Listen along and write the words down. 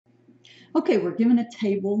Okay, we're given a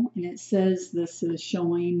table and it says this is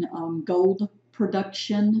showing gold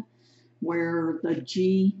production where the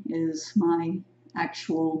G is my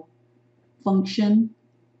actual function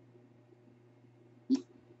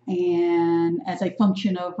and as a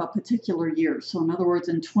function of a particular year. So in other words,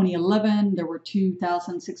 in 2011, there were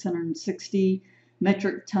 2,660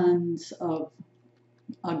 metric tons of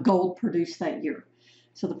gold produced that year.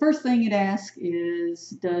 So the first thing it asks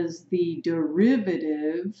is, does the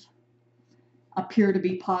derivative appear to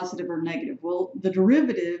be positive or negative? Well, the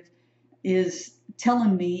derivative is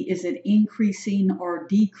telling me, is it increasing or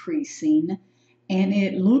decreasing? And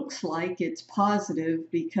it looks like it's positive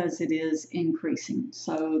because it is increasing.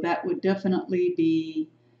 So that would definitely be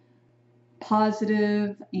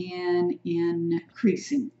positive and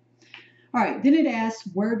increasing. All right, then it asks,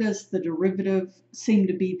 where does the derivative seem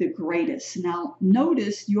to be the greatest? Now,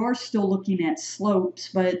 notice you are still looking at slopes,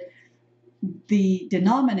 but the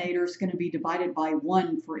denominator is going to be divided by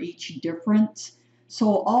 1 for each difference.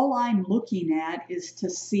 So all I'm looking at is to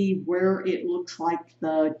see where it looks like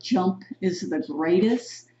the jump is the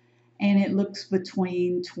greatest, and it looks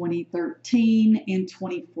between 2013 and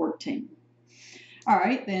 2014. All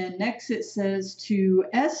right, then next it says to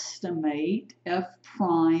estimate f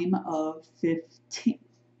prime of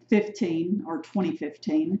 15 or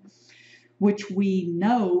 2015, which we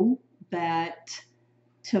know that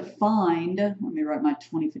to find, let me write my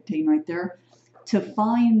 2015 right there. To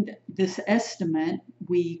find this estimate,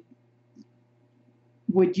 we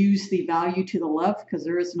would use the value to the left because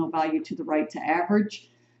there is no value to the right to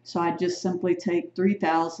average. So I just simply take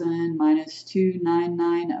 3,000 minus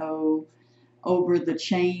 2,990 over the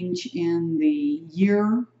change in the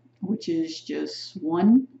year, which is just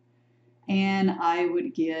 1. And I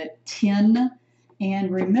would get 10.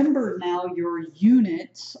 And remember now your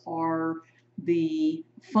units are the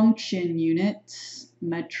function units,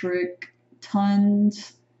 metric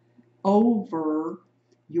tons, over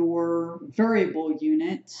your variable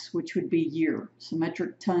units, which would be year. So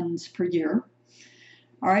metric tons per year.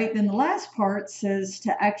 All right, then the last part says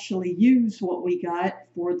to actually use what we got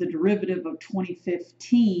for the derivative of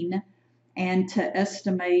 2015 and to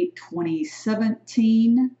estimate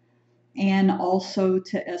 2017 and also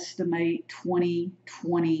to estimate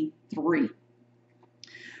 2023.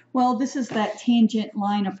 Well, this is that tangent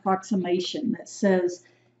line approximation that says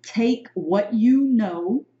take what you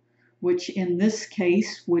know, which in this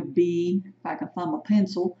case would be, if I can find my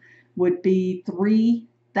pencil, would be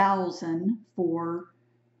 3,000 for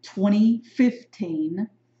 2015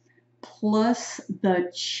 plus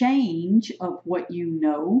the change of what you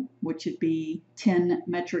know, which would be 10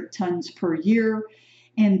 metric tons per year,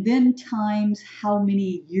 and then times how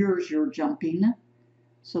many years you're jumping.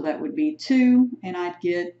 So that would be 2, and I'd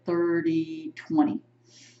get 30/20.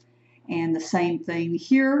 And the same thing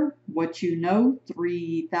here, what you know,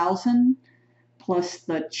 3,000 plus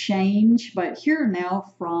the change. But here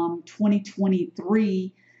now from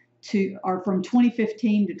 2023 to, or from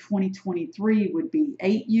 2015 to 2023 would be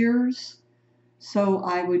 8 years. So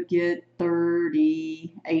I would get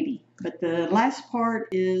 30/80. But the last part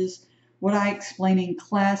is what I explained in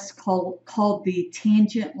class called the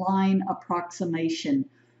tangent line approximation.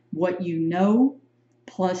 What you know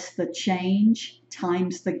plus the change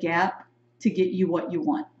times the gap to get you what you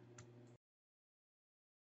want.